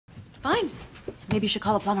Fine. Maybe you should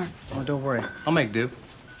call a plumber. Oh, don't worry. I'll make do.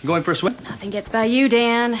 You going for a swim? Nothing gets by you,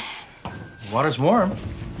 Dan. Water's warm.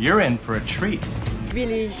 You're in for a treat.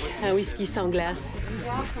 Billy, un whisky sans glace.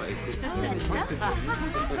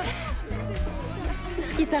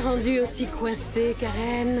 Qu'est-ce qui t'a rendu aussi coincée,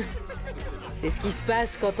 Karen? C'est ce qui se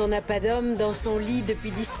passe quand on n'a pas d'homme dans son lit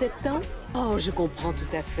depuis 17 ans? Oh, je comprends tout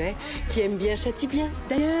à fait. Qui aime bien châtie bien.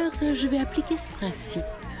 D'ailleurs, je vais appliquer ce principe.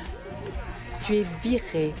 Tu es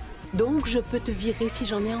viré, donc je peux te virer si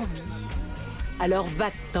j'en ai envie. Alors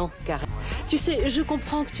va-t'en, Karen. Tu sais, je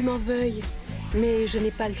comprends que tu m'en veuilles, mais je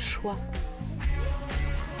n'ai pas le choix.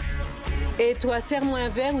 Et toi, serre-moi un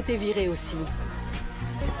verre ou t'es viré aussi.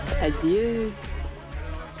 Adieu.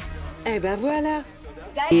 Eh ben voilà.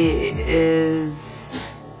 He is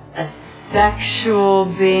a sexual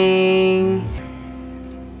being.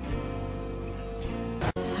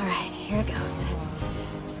 All right, here it goes.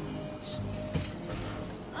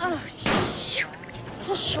 Oh, shoot. Just a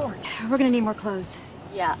little short. We're gonna need more clothes.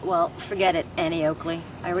 Yeah, well, forget it, Annie Oakley.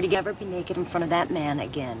 I already never be naked in front of that man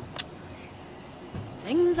again.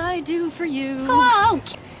 Things I do for you. Oh!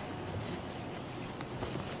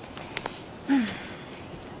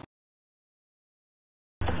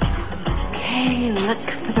 Okay, look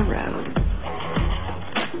for the roads.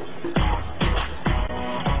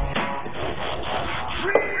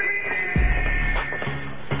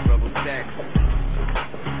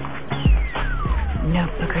 No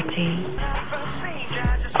Booker T.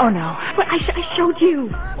 Oh no, but I showed you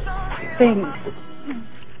things.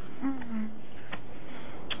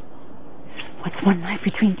 What's one night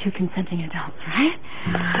between two consenting adults, right?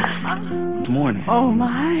 Good morning. Oh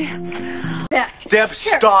my. Deb,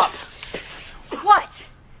 stop! What?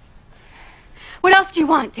 What else do you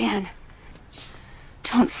want, Dan?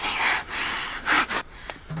 Don't say that.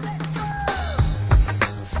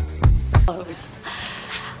 Clothes.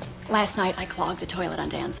 Last night I clogged the toilet on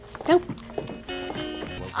Dan's. Nope.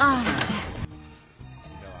 Oh, that's it.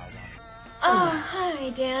 Oh, hi,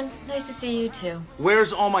 Dan. Nice to see you too.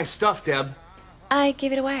 Where's all my stuff, Deb? I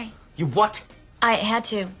gave it away. You what? I had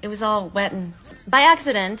to. It was all wet and by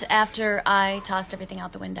accident after I tossed everything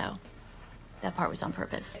out the window. That part was on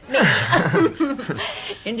purpose.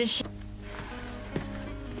 Into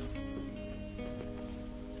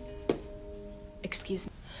Excuse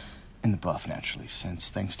me. In the buff, naturally, since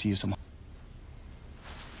thanks to you some...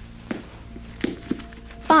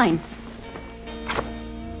 Fine.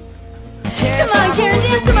 Come on, Karen,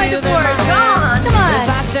 dance to my divorce. Come on, come on.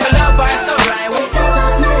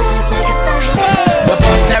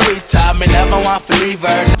 Every time me never want to leave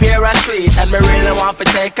her. Pair of trees and me really want to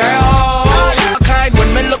take her home. Kind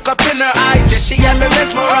when me look up in her eyes, yeah, she got me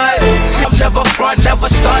mesmerized. I'm never front, never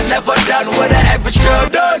start, never done with an average girl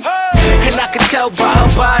done. And I can tell by her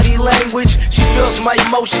body language, she feels my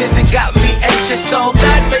emotions and got me anxious. So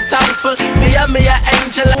that me thankful, me an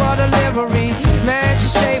angel. What delivery, man, she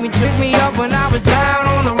saved me, took me up when I was down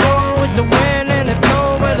on the road with the wind and the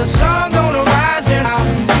blow, where the sun gonna rise and out.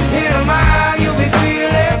 In a mile, you'll be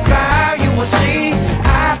feeling fine. You will see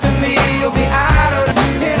after me, you'll be out of the.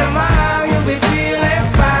 In a mile, you'll be feeling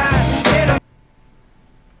fine.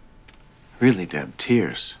 Really, Deb,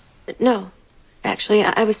 tears. No. Actually,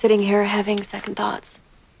 I was sitting here having second thoughts.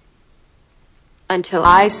 Until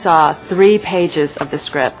I saw 3 pages of the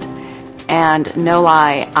script. And no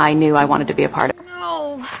lie, I knew I wanted to be a part of it.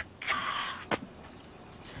 No.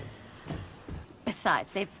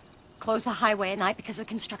 Besides, they've closed the highway at night because of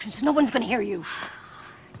construction, so no one's gonna hear you.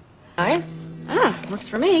 Fine. Ah, works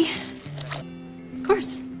for me. Of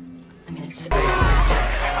course. I mean, it's...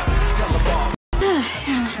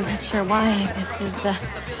 I'm not sure why. This is,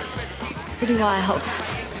 it's pretty wild.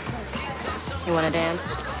 You wanna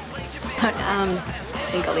dance? But, I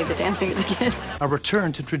think I'll leave the dancing to the kids. A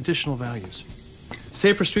return to traditional values.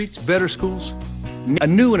 Safer streets, better schools, a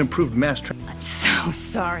new and improved mass transit. I'm so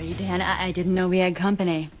sorry, Dan. I didn't know we had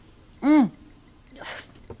company. Can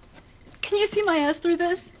you see my ass through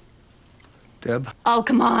this? Deb? Oh,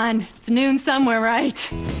 come on. It's noon somewhere, right?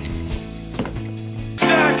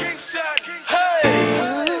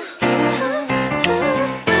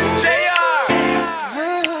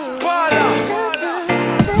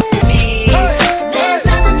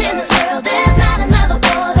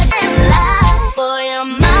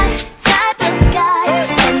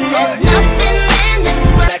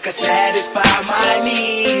 Satisfy my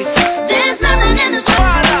needs. There's nothing in this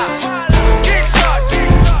world.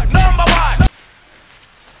 Number 1.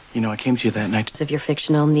 You know, I came to you that night. Of your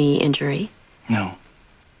fictional knee injury. No.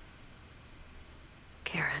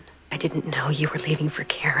 Karen, I didn't know you were leaving for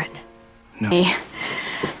Karen. No. Hey,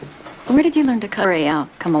 where did you learn to cut? Hurry out.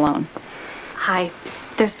 Come alone. Hi.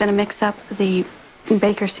 There's been a mix-up. The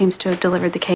baker seems to have delivered the cake